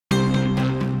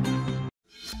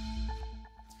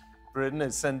Britain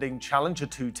is sending Challenger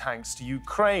 2 tanks to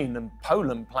Ukraine, and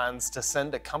Poland plans to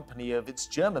send a company of its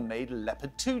German-made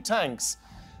Leopard 2 tanks.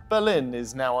 Berlin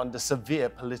is now under severe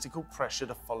political pressure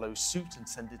to follow suit and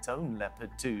send its own Leopard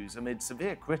 2s amid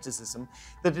severe criticism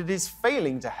that it is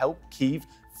failing to help Kiev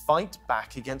fight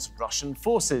back against Russian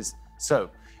forces. So,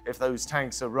 if those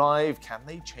tanks arrive, can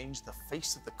they change the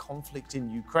face of the conflict in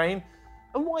Ukraine?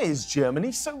 And why is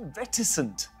Germany so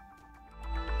reticent?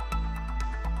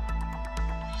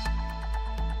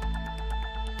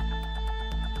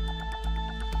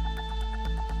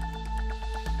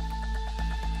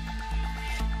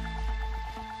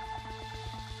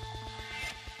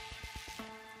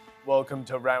 Welcome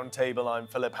to Roundtable. I'm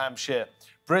Philip Hampshire.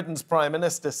 Britain's Prime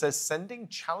Minister says sending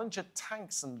Challenger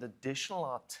tanks and additional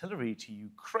artillery to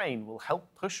Ukraine will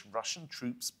help push Russian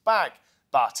troops back.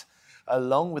 But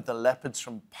along with the Leopards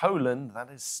from Poland, that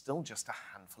is still just a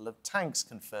handful of tanks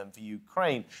confirmed for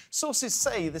Ukraine. Sources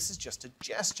say this is just a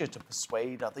gesture to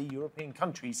persuade other European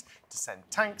countries to send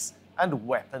tanks and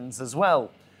weapons as well.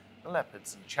 The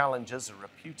Leopards and Challengers are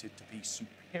reputed to be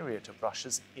superior to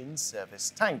Russia's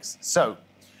in-service tanks. So,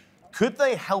 could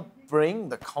they help bring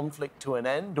the conflict to an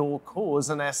end or cause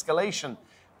an escalation?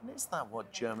 And is that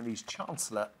what Germany's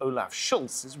Chancellor Olaf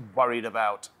Scholz is worried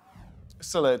about?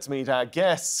 So let's meet our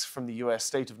guests. From the US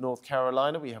state of North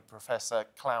Carolina, we have Professor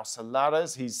Klaus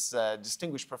Larres. He's a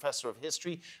distinguished professor of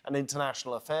history and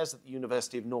international affairs at the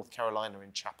University of North Carolina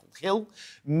in Chapel Hill.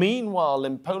 Meanwhile,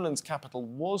 in Poland's capital,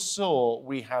 Warsaw,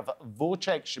 we have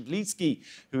Wojciech Przybylski,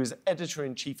 who is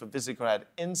editor-in-chief of Visegrad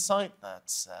Insight.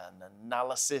 That's an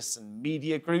analysis and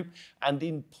media group. And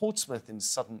in Portsmouth in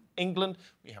southern England,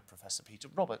 we have Professor Peter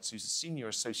Roberts, who's a senior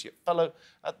associate fellow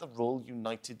at the Royal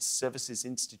United Services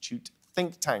Institute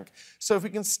think tank. So if we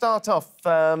can start off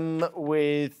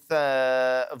with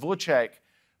Wojciech.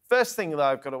 First thing that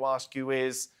I've got to ask you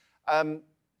is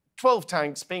 12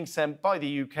 tanks being sent by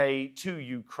the UK to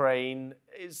Ukraine.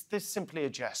 Is this simply a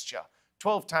gesture?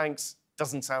 12 tanks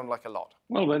doesn't sound like a lot.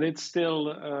 Well, but it's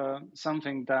still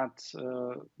something that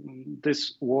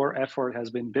this war effort has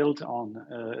been built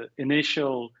on.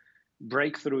 Initial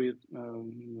breakthrough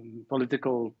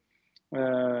political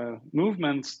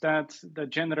movements that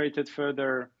generated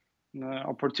further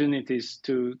opportunities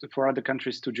for other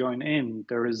countries to join in.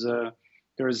 There is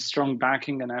strong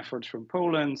backing and efforts from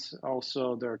Poland.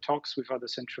 Also, there are talks with other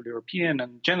Central European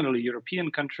and generally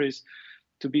European countries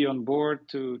to be on board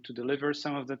to deliver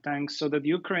some of the tanks, so that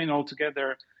Ukraine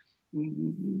altogether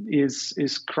is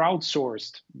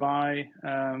crowdsourced by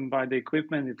the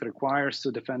equipment it requires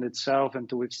to defend itself and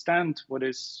to withstand what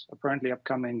is apparently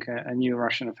upcoming a new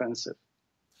Russian offensive.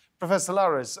 Professor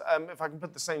Larres, if I can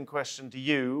put the same question to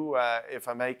you, if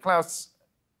I may. Klaus,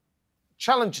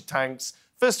 Challenger tanks,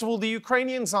 first of all, the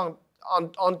Ukrainians aren't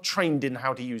trained in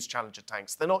how to use Challenger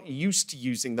tanks. They're not used to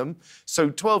using them. So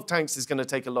 12 tanks is going to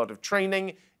take a lot of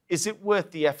training. Is it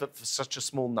worth the effort for such a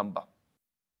small number?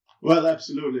 Well,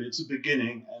 absolutely. It's a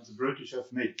beginning, and the British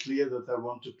have made clear that they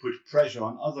want to put pressure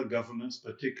on other governments,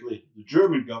 particularly the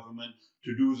German government,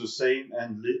 to do the same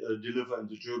and deliver, in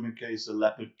the German case, the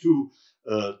Leopard 2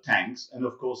 tanks. And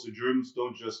of course, the Germans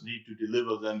don't just need to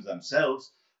deliver them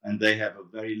themselves, and they have a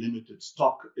very limited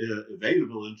stock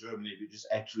available in Germany, which is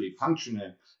actually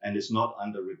functional and is not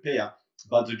under repair.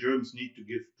 But the Germans need to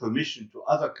give permission to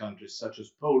other countries, such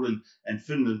as Poland and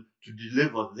Finland, to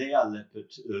deliver their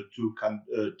Leopard 2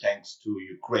 tanks to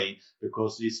Ukraine,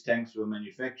 because these tanks were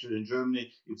manufactured in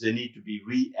Germany. If they need to be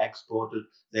re-exported,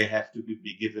 they have to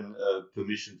be given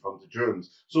permission from the Germans.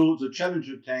 So the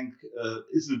Challenger tank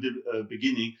is a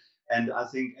beginning, and I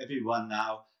think everyone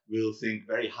now will think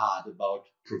very hard about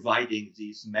providing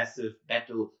these massive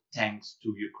battle tanks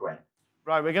to Ukraine.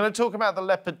 Right, we're going to talk about the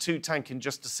Leopard 2 tank in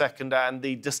just a second and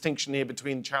the distinction here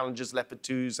between Challengers, Leopard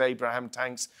 2s, Abraham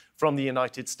tanks from the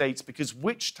United States, because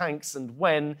which tanks and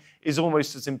when is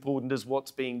almost as important as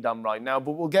what's being done right now.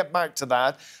 But we'll get back to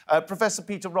that. Professor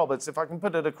Peter Roberts, if I can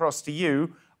put it across to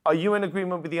you, are you in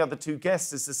agreement with the other two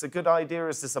guests? Is this a good idea or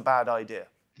is this a bad idea?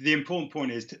 The important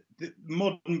point is the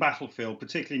modern battlefield,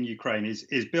 particularly in Ukraine,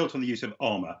 is built on the use of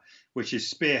armour, which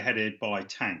is spearheaded by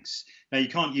tanks. Now, you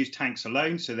can't use tanks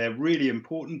alone, so they're really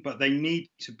important, but they need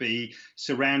to be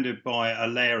surrounded by a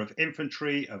layer of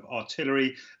infantry, of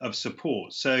artillery, of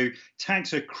support. So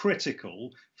tanks are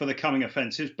critical for the coming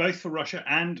offensives, both for Russia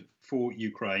and for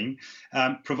Ukraine.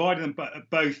 Providing them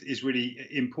both is really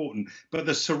important, but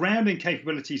the surrounding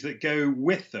capabilities that go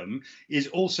with them is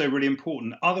also really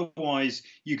important. Otherwise,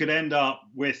 you could end up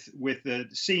with the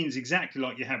scenes exactly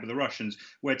like you had with the Russians,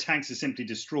 where tanks are simply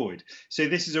destroyed. So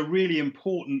this is a really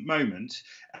important moment,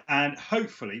 and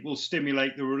hopefully will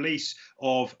stimulate the release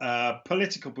of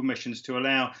political permissions to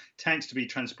allow tanks to be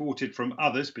transported from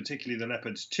others, particularly the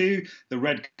Leopards 2, the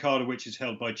red card of which is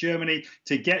held by Germany,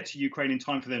 to get to Ukraine in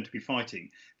time for them to be fighting.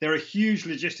 There are huge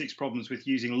logistics problems with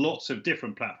using lots of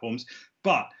different platforms,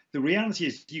 but the reality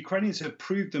is the Ukrainians have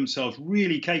proved themselves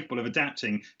really capable of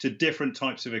adapting to different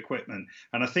types of equipment.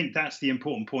 And I think that's the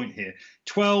important point here.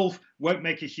 12 won't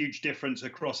make a huge difference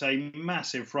across a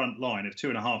massive front line of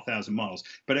 2,500 miles,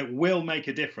 but it will make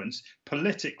a difference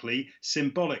politically,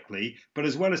 symbolically, but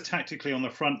as well as tactically on the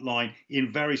front line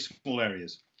in very small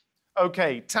areas.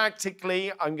 Okay,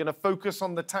 tactically, I'm going to focus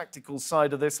on the tactical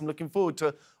side of this. I'm looking forward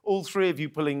to all three of you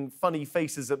pulling funny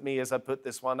faces at me as I put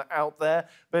this one out there.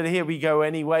 But here we go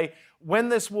anyway. When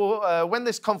this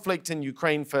conflict in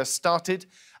Ukraine first started,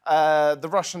 the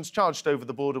Russians charged over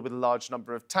the border with a large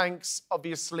number of tanks.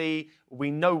 Obviously,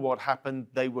 we know what happened.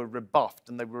 They were rebuffed,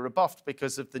 and they were rebuffed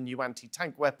because of the new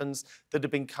anti-tank weapons that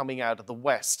have been coming out of the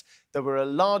West. There were a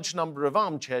large number of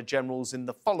armchair generals in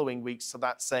the following weeks, so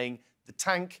that's saying the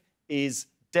tank is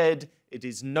dead. It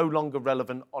is no longer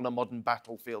relevant on a modern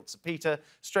battlefield. So, Peter,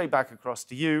 straight back across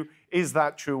to you. Is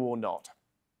that true or not?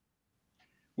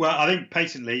 Well, I think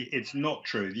patently it's not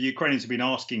true. The Ukrainians have been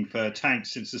asking for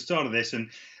tanks since the start of this,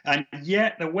 and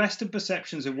yet the Western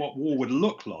perceptions of what war would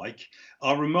look like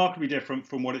are remarkably different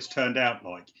from what it's turned out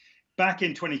like. Back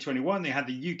in 2021, they had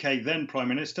the UK then Prime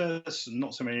Minister,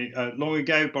 not so long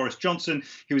ago, Boris Johnson,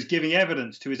 who was giving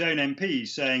evidence to his own MPs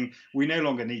saying, we no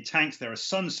longer need tanks, they're a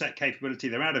sunset capability,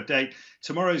 they're out of date.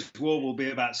 Tomorrow's war will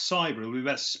be about cyber, it'll be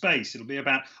about space, it'll be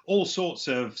about all sorts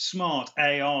of smart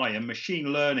AI and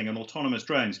machine learning and autonomous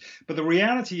drones. But the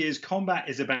reality is combat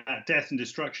is about death and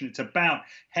destruction. It's about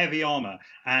heavy armor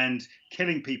and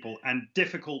killing people and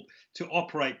difficult to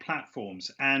operate platforms.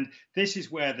 And this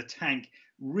is where the tank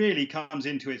really comes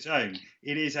into its own.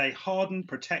 It is a hardened,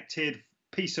 protected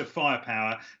piece of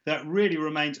firepower that really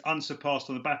remains unsurpassed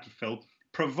on the battlefield,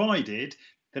 provided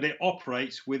that it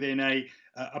operates within a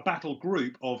battle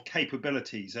group of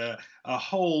capabilities, a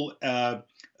whole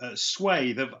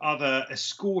swathe of other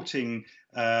escorting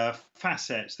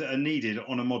facets that are needed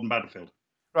on a modern battlefield.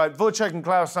 Right, Wojciech and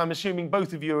Klaus, I'm assuming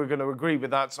both of you are going to agree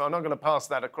with that, so I'm not going to pass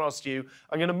that across to you.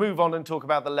 I'm going to move on and talk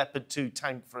about the Leopard 2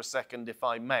 tank for a second, if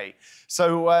I may.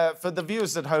 So for the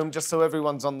viewers at home, just so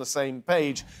everyone's on the same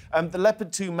page, the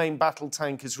Leopard 2 main battle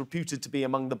tank is reputed to be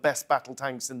among the best battle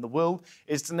tanks in the world.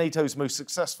 It's NATO's most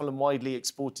successful and widely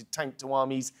exported tank to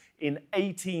armies in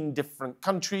 18 different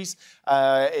countries.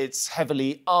 It's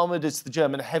heavily armoured. It's the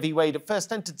German heavyweight. It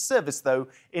first entered service, though,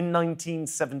 in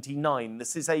 1979.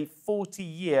 This is a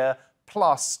 40-year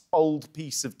plus old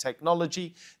piece of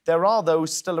technology. There are, though,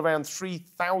 still around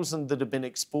 3,000 that have been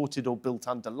exported or built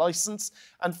under licence.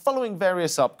 And following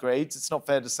various upgrades, it's not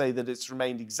fair to say that it's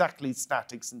remained exactly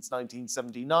static since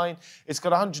 1979. It's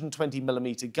got a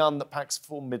 120mm gun that packs a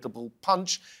formidable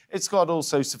punch. It's got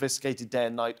also sophisticated day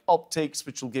and night optics,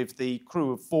 which will give the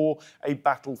crew of 4 a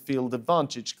battlefield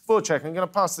advantage. Wojciech, I'm going to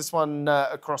pass this one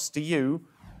across to you.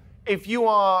 If you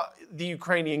are the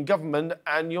Ukrainian government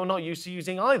and you're not used to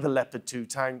using either Leopard 2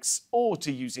 tanks or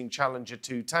to using Challenger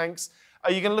 2 tanks,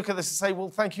 are you going to look at this and say, well,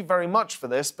 thank you very much for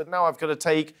this, but now I've got to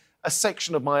take a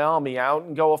section of my army out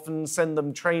and go off and send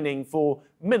them training for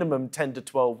minimum 10 to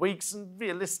 12 weeks and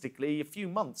realistically a few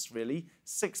months, really,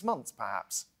 6 months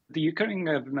perhaps? The Ukrainian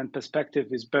government perspective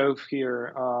is both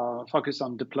here focused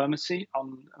on diplomacy,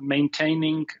 on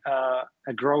maintaining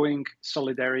a growing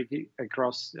solidarity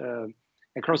across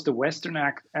the Western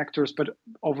actors, but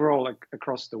overall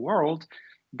across the world,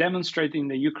 demonstrating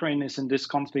that Ukraine is in this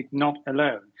conflict not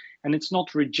alone. And it's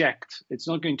not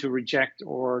going to reject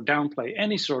or downplay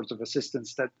any sort of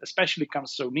assistance that especially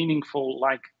comes so meaningful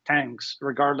like tanks,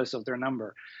 regardless of their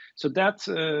number. So that's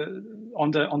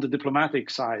on the diplomatic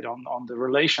side, on the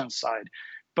relations side.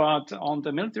 But on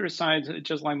the military side,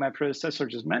 just like my predecessor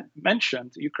just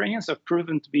mentioned, Ukrainians have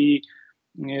proven to be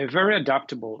very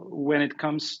adaptable when it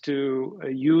comes to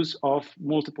use of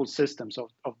multiple systems,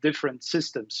 of different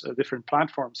systems, different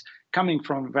platforms coming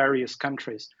from various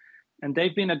countries. And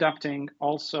they've been adapting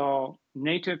also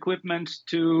NATO equipment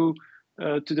to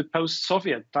the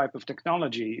post-Soviet type of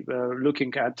technology,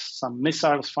 looking at some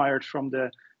missiles fired from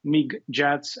the MiG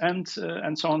jets and so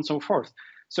on and so forth.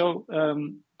 So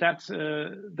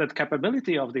that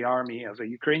capability of the army, of the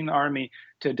Ukrainian army,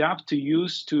 to adapt, to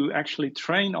use, to actually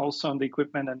train also on the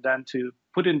equipment, and then to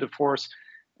put into force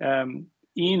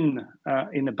in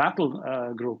a battle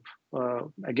group,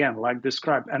 again, like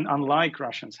described, and unlike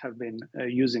Russians have been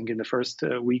using in the first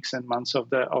weeks and months of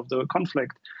the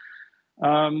conflict.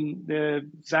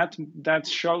 That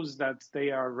shows that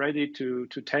they are ready to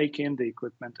take in the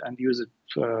equipment and use it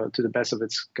to the best of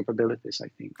its capabilities, I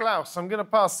think. Klaus, I'm going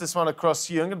to pass this one across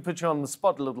to you. I'm going to put you on the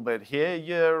spot a little bit here.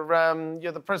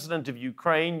 You're the president of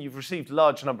Ukraine. You've received a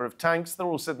large number of tanks.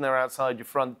 They're all sitting there outside your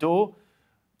front door.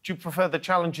 Do you prefer the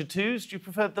Challenger 2s? Do you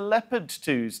prefer the Leopard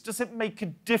 2s? Does it make a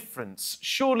difference?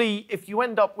 Surely, if you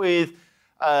end up with,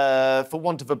 for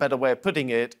want of a better way of putting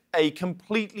it, a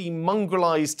completely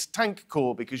mongrelized tank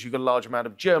corps because you've got a large amount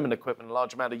of German equipment, a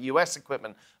large amount of US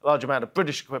equipment, a large amount of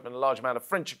British equipment, a large amount of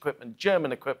French equipment,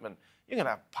 German equipment, you're going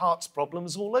to have parts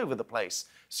problems all over the place.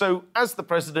 So, as the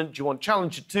president, do you want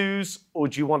Challenger 2s or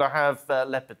do you want to have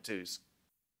Leopard 2s?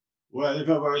 Well, if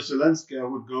I were Zelensky, I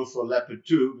would go for Leopard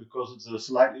 2 because it's a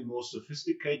slightly more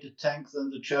sophisticated tank than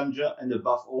the Challenger, and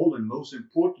above all, and most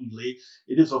importantly,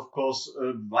 it is of course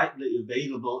widely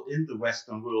available in the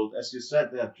Western world. As you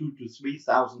said, there are 2,000 to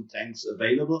 3,000 tanks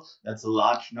available. That's a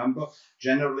large number.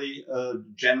 Generally,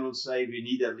 generals say we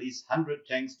need at least 100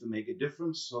 tanks to make a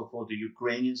difference. So for the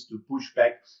Ukrainians to push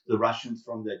back the Russians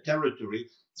from their territory.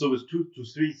 So with 2,000 to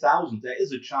 3,000, there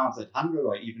is a chance that 100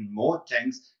 or even more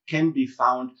tanks can be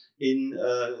found in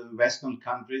Western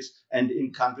countries and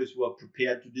in countries who are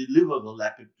prepared to deliver the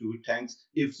Leopard 2 tanks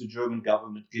if the German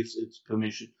government gives its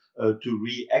permission to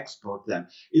re-export them.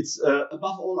 It's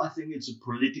above all, I think it's a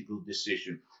political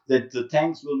decision that the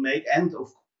tanks will make, and of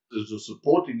the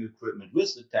supporting equipment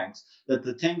with the tanks, that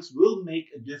the tanks will make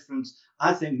a difference.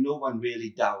 I think no one really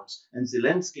doubts. And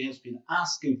Zelensky has been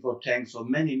asking for tanks for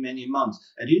many, many months.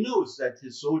 And he knows that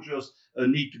his soldiers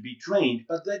need to be trained,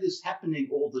 but that is happening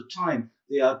all the time.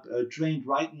 They are trained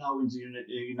right now in the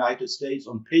United States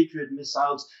on Patriot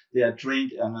missiles. They are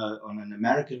trained on an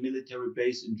American military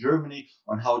base in Germany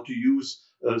on how to use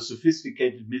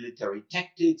sophisticated military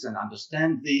tactics and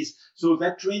understand these. So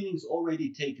that training is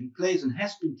already taken place and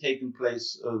has been taking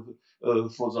place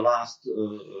for the last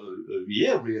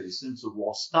year, really, since the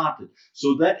war started.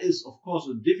 So that is, of course,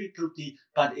 a difficulty,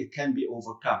 but it can be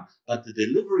overcome. But the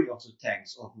delivery of the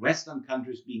tanks, of Western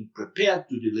countries being prepared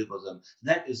to deliver them,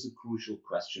 that is a crucial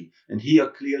question. And here,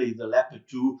 clearly, the Leopard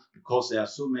 2, because there are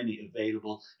so many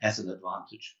available, has an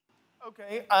advantage.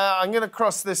 OK, I'm going to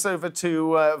cross this over to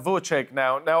Wojciech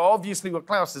now. Now, obviously, what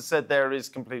Klaus has said there is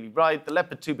completely right. The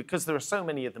Leopard 2, because there are so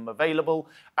many of them available,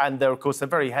 and they're, of course, they're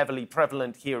very heavily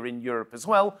prevalent here in Europe as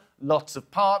well, lots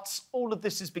of parts, all of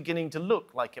this is beginning to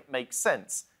look like it makes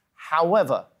sense.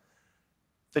 However,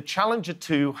 the Challenger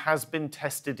 2 has been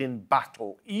tested in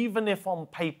battle. Even if on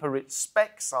paper its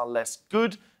specs are less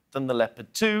good than the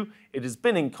Leopard 2, it has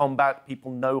been in combat.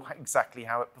 People know exactly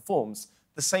how it performs.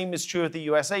 The same is true of the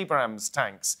US Abrams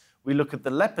tanks. We look at the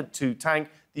Leopard 2 tank.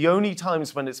 The only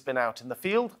times when it's been out in the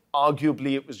field,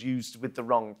 arguably it was used with the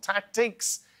wrong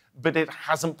tactics, but it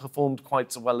hasn't performed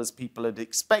quite so well as people had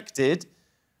expected.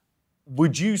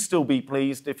 Would you still be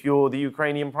pleased if you're the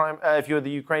Ukrainian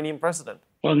president?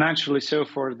 Well, naturally so,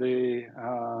 for the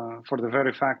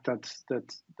very fact that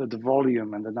the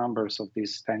volume and the numbers of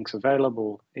these tanks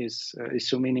available is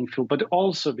so meaningful, but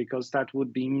also because that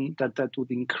would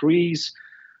increase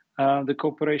the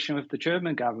cooperation with the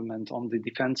German government on the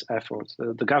defense efforts,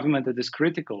 the government that is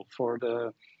critical for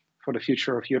the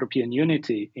future of European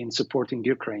unity in supporting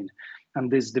Ukraine. And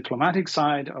this diplomatic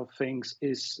side of things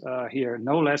is here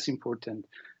no less important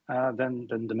than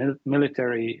the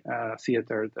military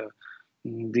theater,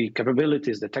 the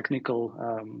capabilities, the technical,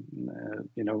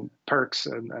 perks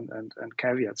and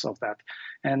caveats of that.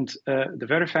 And the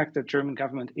very fact that German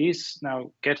government is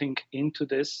now getting into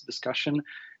this discussion,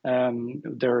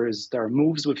 there are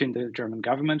moves within the German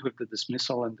government with the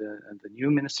dismissal and the new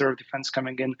Minister of Defense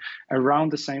coming in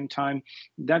around the same time.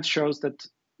 That shows that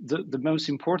the most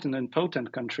important and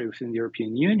potent country within the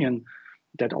European Union,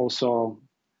 that also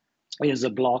is a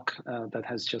bloc that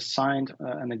has just signed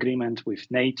an agreement with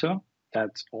NATO,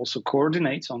 that also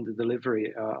coordinates on the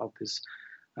delivery of these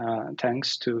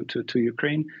tanks to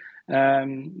Ukraine,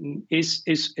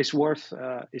 is worth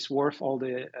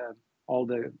all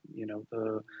the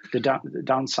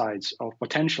downsides, of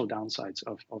potential downsides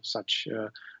of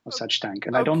such tank.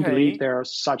 And I don't believe there are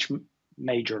such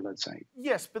major, let's say.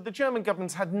 Yes, but the German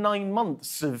government's had 9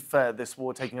 months of this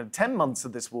war 10 months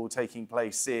of this war taking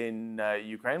place in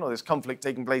Ukraine, or this conflict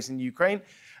taking place in Ukraine.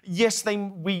 Yes,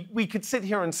 we could sit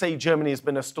here and say Germany has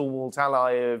been a stalwart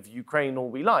ally of Ukraine all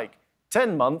we like.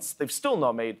 10 months, they've still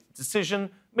not made a decision.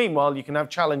 Meanwhile, you can have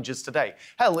Challengers today.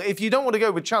 Hell, if you don't want to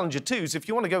go with Challenger 2s, if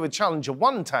you want to go with Challenger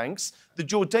 1 tanks, the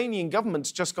Jordanian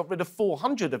government's just got rid of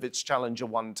 400 of its Challenger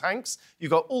 1 tanks.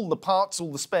 You've got all the parts,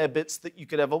 all the spare bits that you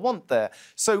could ever want there.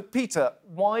 So, Peter,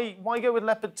 why go with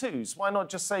Leopard 2s? Why not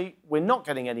just say, we're not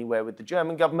getting anywhere with the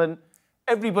German government?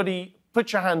 Everybody,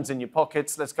 put your hands in your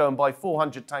pockets. Let's go and buy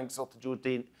 400 tanks off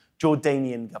the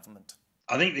Jordanian government.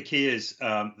 I think the key is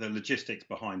the logistics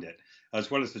behind it, as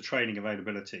well as the training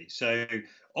availability. So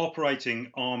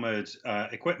operating armoured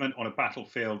equipment on a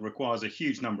battlefield requires a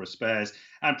huge number of spares,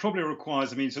 and probably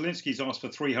requires, I mean, Zelensky's asked for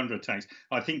 300 tanks.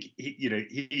 I think,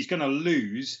 he's going to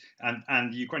lose,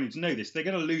 and the Ukrainians know this, they're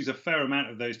going to lose a fair amount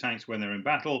of those tanks when they're in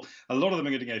battle. A lot of them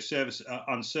are going to go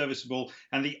unserviceable,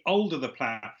 and the older the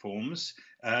platforms,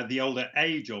 the older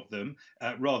age of them,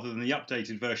 rather than the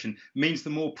updated version, means the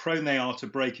more prone they are to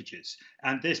breakages.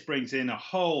 And this brings in a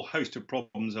whole host of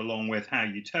problems along with how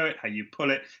you tow it, how you pull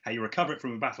it, how you recover it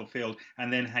from a battlefield,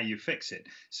 and then how you fix it.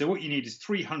 So what you need is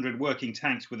 300 working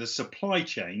tanks with a supply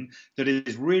chain that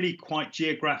is really quite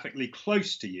geographically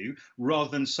close to you rather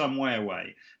than some way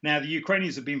away. Now, the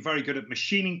Ukrainians have been very good at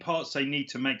machining parts they need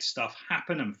to make stuff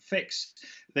happen and fix.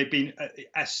 They've been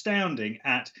astounding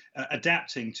at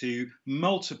adapting to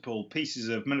multiple pieces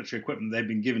of military equipment they've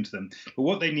been given to them. But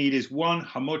what they need is one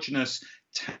homogeneous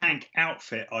tank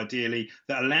outfit, ideally,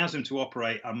 that allows them to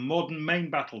operate a modern main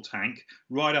battle tank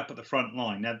right up at the front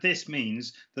line. Now, this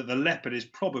means that the Leopard is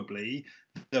probably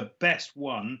the best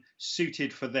one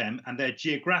suited for them and their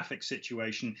geographic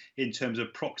situation in terms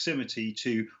of proximity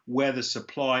to where the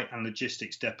supply and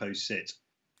logistics depots sit.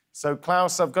 So,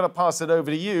 Klaus, I've got to pass it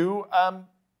over to you.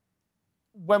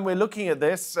 When we're looking at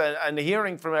this and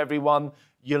hearing from everyone,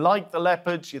 you like the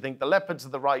Leopards, you think the Leopards are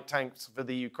the right tanks for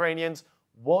the Ukrainians.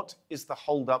 What is the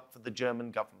hold-up for the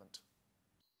German government?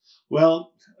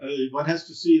 Well, one has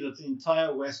to see that the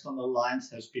entire Western alliance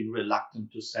has been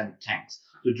reluctant to send tanks.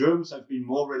 The Germans have been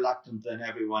more reluctant than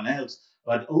everyone else,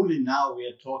 but only now we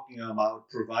are talking about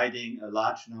providing a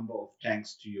large number of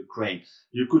tanks to Ukraine.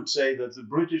 You could say that the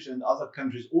British and other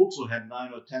countries also had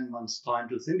 9 or 10 months time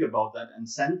to think about that and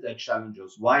send their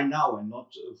Challengers. Why now and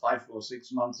not 5 or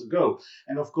 6 months ago?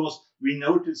 And of course, we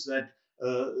notice that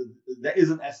there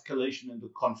is an escalation in the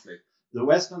conflict. The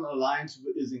Western alliance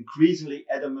is increasingly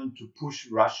adamant to push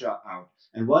Russia out.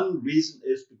 And one reason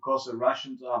is because the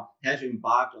Russians have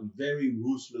embarked on very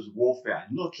ruthless warfare,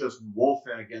 not just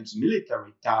warfare against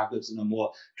military targets in a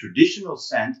more traditional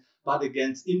sense, but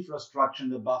against infrastructure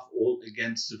and above all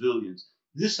against civilians.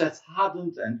 This has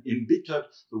hardened and embittered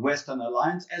the Western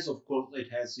alliance, as of course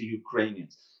it has the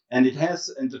Ukrainians. And it has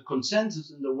the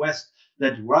consensus in the West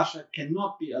that Russia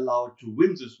cannot be allowed to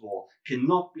win this war,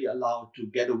 cannot be allowed to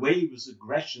get away with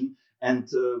aggression and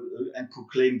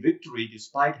proclaim victory,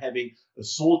 despite having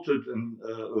assaulted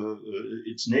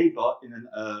its neighbor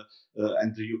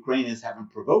and the Ukrainians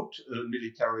haven't provoked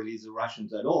militarily the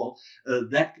Russians at all.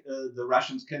 That the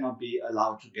Russians cannot be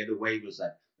allowed to get away with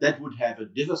that. That would have a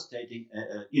devastating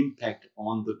impact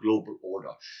on the global order.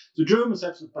 The Germans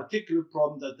have the particular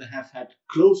problem that they have had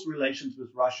close relations with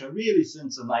Russia really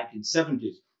since the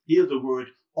 1970s. Here the word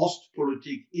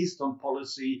Ostpolitik, Eastern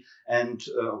policy, and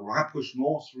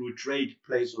rapprochement through trade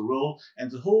plays a role. And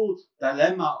the whole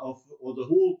dilemma or the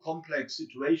whole complex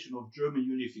situation of German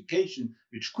unification,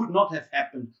 which could not have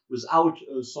happened without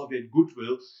Soviet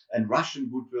goodwill and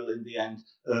Russian goodwill in the end,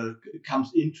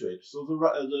 comes into it. So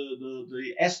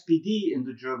the SPD in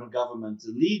the German government,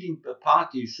 the leading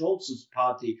party, Scholz's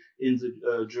party in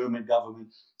the German government,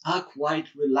 are quite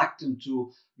reluctant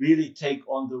to really take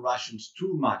on the Russians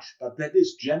too much. But that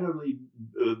is generally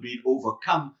been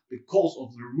overcome because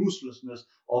of the ruthlessness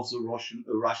of the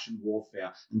Russian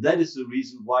warfare. And that is the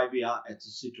reason why we are at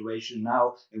the situation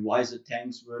now and why the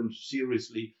tanks weren't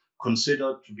seriously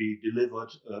considered to be delivered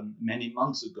many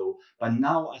months ago. But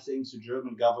now I think the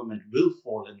German government will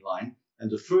fall in line. And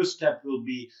the first step will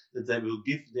be that they will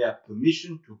give their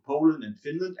permission to Poland and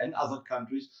Finland and other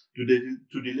countries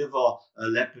to deliver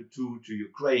Leopard 2 to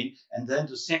Ukraine. And then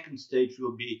the second stage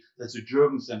will be that the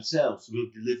Germans themselves will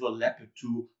deliver Leopard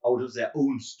 2 out of their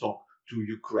own stock to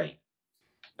Ukraine.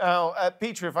 Now,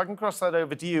 Peter, if I can cross that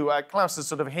over to you. Klaus has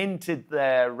sort of hinted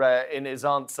there in his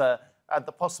answer at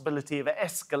the possibility of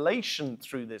escalation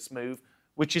through this move,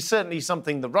 which is certainly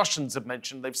something the Russians have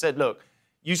mentioned. They've said, look,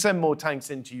 you send more tanks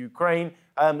into Ukraine,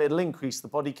 it'll increase the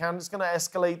body count, it's going to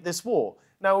escalate this war.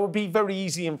 Now, it would be very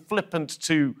easy and flippant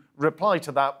to reply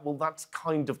to that, well, that's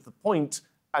kind of the point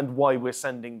and why we're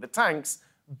sending the tanks.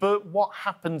 But what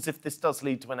happens if this does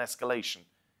lead to an escalation?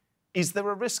 Is there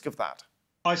a risk of that?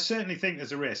 I certainly think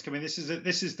there's a risk. I mean, this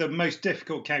is the most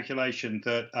difficult calculation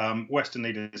that Western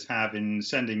leaders have in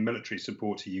sending military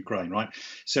support to Ukraine, right?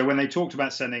 So when they talked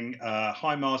about sending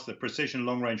HIMARS, the precision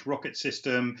long-range rocket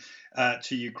system,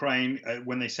 to Ukraine,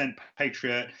 when they sent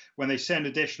Patriot, when they send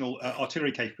additional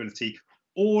artillery capability,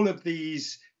 all of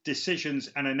these decisions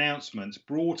and announcements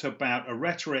brought about a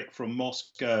rhetoric from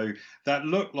Moscow that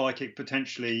looked like it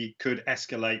potentially could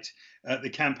escalate the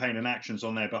campaign and actions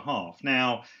on their behalf.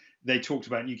 Now, they talked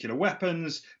about nuclear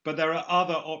weapons, but there are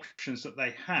other options that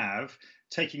they have,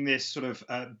 taking this sort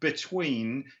of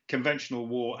between conventional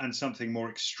war and something more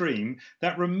extreme,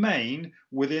 that remain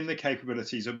within the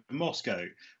capabilities of Moscow.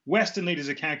 Western leaders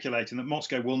are calculating that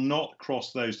Moscow will not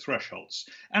cross those thresholds,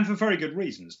 and for very good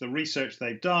reasons. The research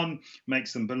they've done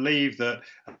makes them believe that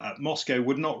Moscow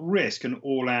would not risk an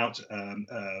all-out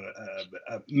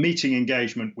meeting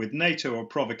engagement with NATO or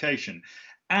provocation.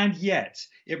 And yet,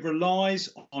 it relies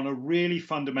on a really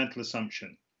fundamental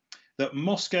assumption that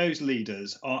Moscow's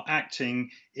leaders are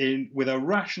acting with a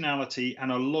rationality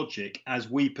and a logic as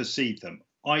we perceive them,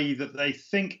 i.e. that they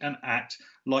think and act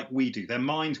like we do. Their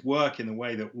minds work in the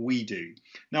way that we do.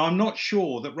 Now, I'm not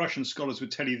sure that Russian scholars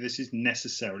would tell you this is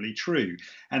necessarily true.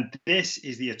 And this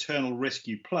is the eternal risk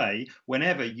you play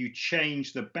whenever you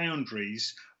change the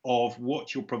boundaries of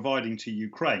what you're providing to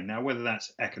Ukraine. Now, whether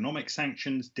that's economic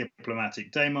sanctions,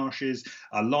 diplomatic démarches,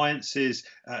 alliances,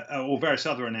 or various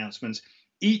other announcements,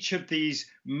 each of these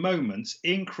moments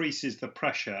increases the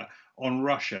pressure on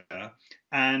Russia,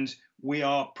 and we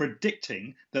are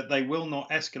predicting that they will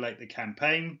not escalate the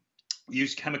campaign,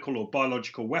 use chemical or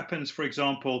biological weapons, for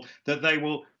example, that they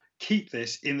will keep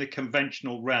this in the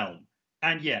conventional realm.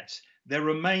 And yet, there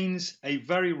remains a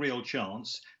very real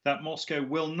chance that Moscow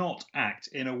will not act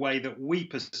in a way that we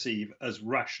perceive as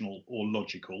rational or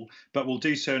logical, but will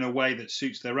do so in a way that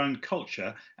suits their own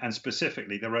culture and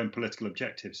specifically their own political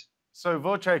objectives. So,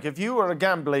 Wojciech, if you were a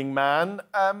gambling man,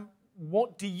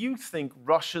 what do you think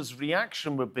Russia's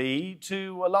reaction would be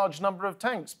to a large number of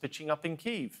tanks pitching up in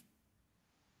Kiev?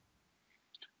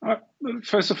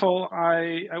 First of all,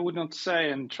 I would not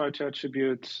say and try to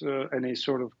attribute any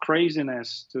sort of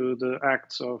craziness to the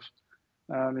acts of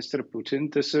Mr.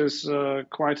 Putin. This is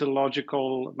quite a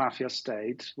logical mafia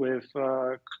state with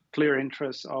clear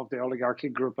interests of the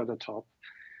oligarchic group at the top.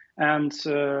 And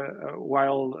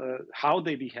while how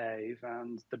they behave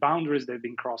and the boundaries they've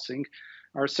been crossing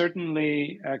are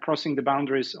certainly crossing the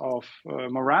boundaries of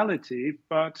morality,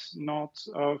 but not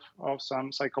of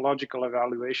some psychological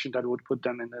evaluation that would put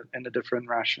them in a different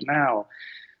rationale.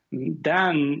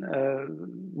 Then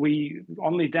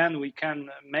only then we can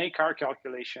make our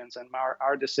calculations and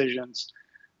our decisions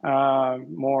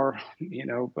more,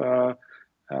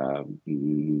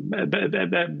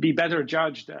 be better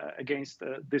judged against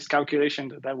this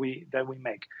calculation that we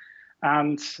make.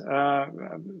 And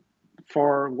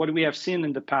for what we have seen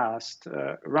in the past,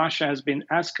 Russia has been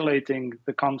escalating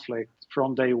the conflict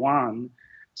from day one,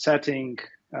 setting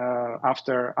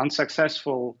after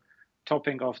unsuccessful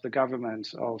topping of the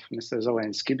government of Mr.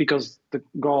 Zelensky, because the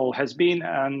goal has been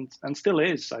and still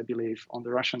is, I believe, on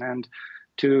the Russian end,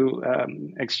 to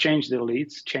exchange the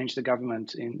elites, change the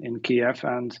government in Kiev,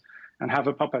 and have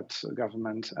a puppet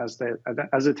government, as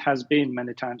it has been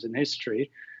many times in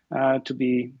history, to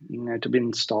be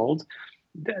installed.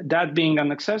 That being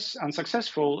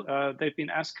unsuccessful, they've been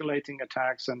escalating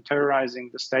attacks and terrorizing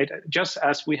the state, just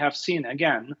as we have seen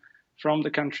again from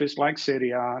the countries like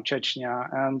Syria, Chechnya,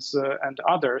 and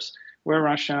others, where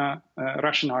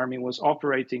Russian army was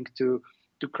operating to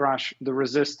crush the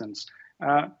resistance.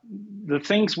 The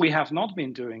things we have not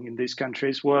been doing in these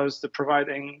countries was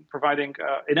providing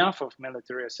enough of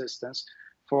military assistance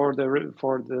for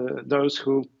those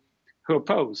who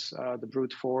oppose the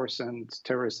brute force and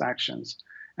terrorist actions.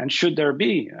 And should there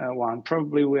be one,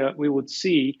 probably we would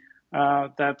see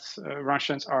that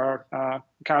Russians are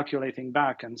calculating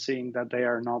back and seeing that they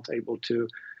are not able to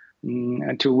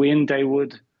win. They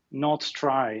would not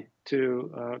try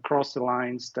to cross the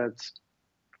lines that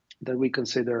we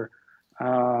consider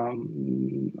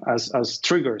as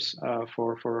triggers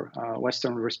for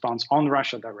Western response on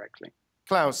Russia directly.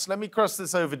 Klaus, let me cross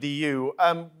this over to you.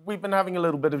 We've been having a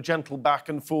little bit of gentle back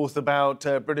and forth about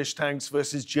British tanks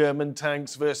versus German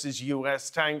tanks versus US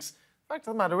tanks. The fact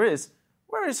of the matter is,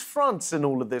 where is France in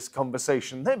all of this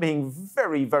conversation? They're being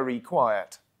very, very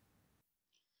quiet.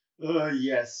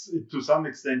 Yes, to some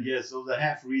extent, yes. So they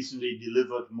have recently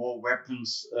delivered more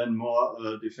weapons and more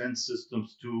defense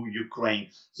systems to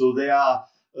Ukraine. So they are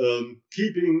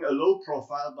keeping a low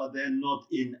profile, but they're not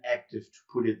inactive, to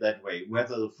put it that way.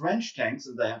 Whether the French tanks,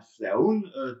 and they have their own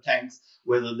tanks,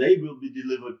 whether they will be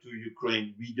delivered to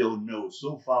Ukraine, we don't know.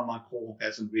 So far, Macron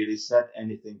hasn't really said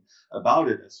anything about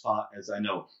it, as far as I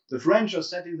know. The French are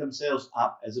setting themselves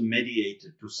up as a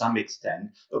mediator to some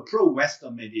extent, a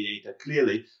pro-Western mediator,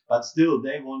 clearly, but still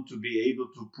they want to be able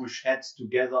to push heads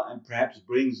together and perhaps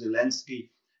bring Zelensky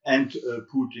and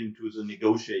Putin to the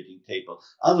negotiating table.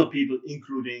 Other people,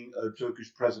 including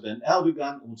Turkish President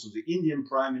Erdogan, also the Indian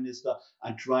Prime Minister,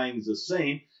 are trying the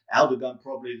same. Erdogan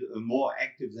probably more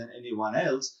active than anyone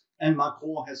else, and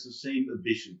Macron has the same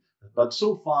ambition. But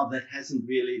so far, that hasn't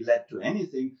really led to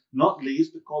anything, not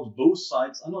least because both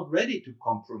sides are not ready to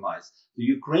compromise. The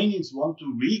Ukrainians want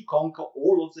to reconquer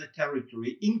all of their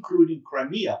territory, including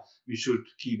Crimea, we should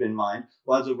keep in mind,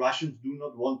 while the Russians do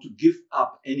not want to give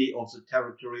up any of the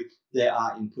territory they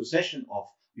are in possession of.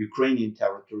 Ukrainian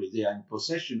territory they are in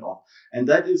possession of. And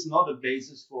that is not a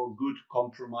basis for a good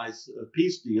compromise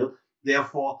peace deal.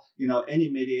 Therefore, any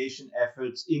mediation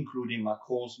efforts, including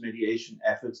Macron's mediation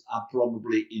efforts, are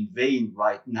probably in vain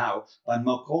right now. But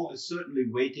Macron is certainly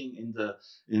waiting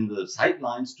in the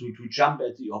sidelines to jump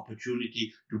at the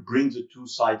opportunity to bring the two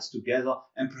sides together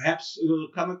and perhaps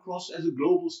come across as a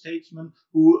global statesman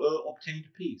who obtained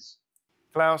peace.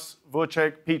 Klaus,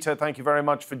 Wojciech, Peter, thank you very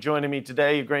much for joining me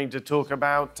today, agreeing to talk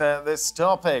about this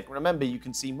topic. Remember, you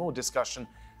can see more discussion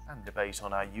and debate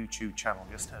on our YouTube channel.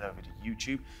 Just head over to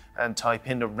YouTube and type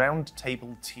in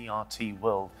Roundtable TRT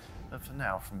World. But for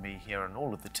now, from me here and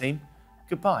all of the team,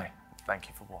 goodbye. Thank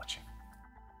you for watching.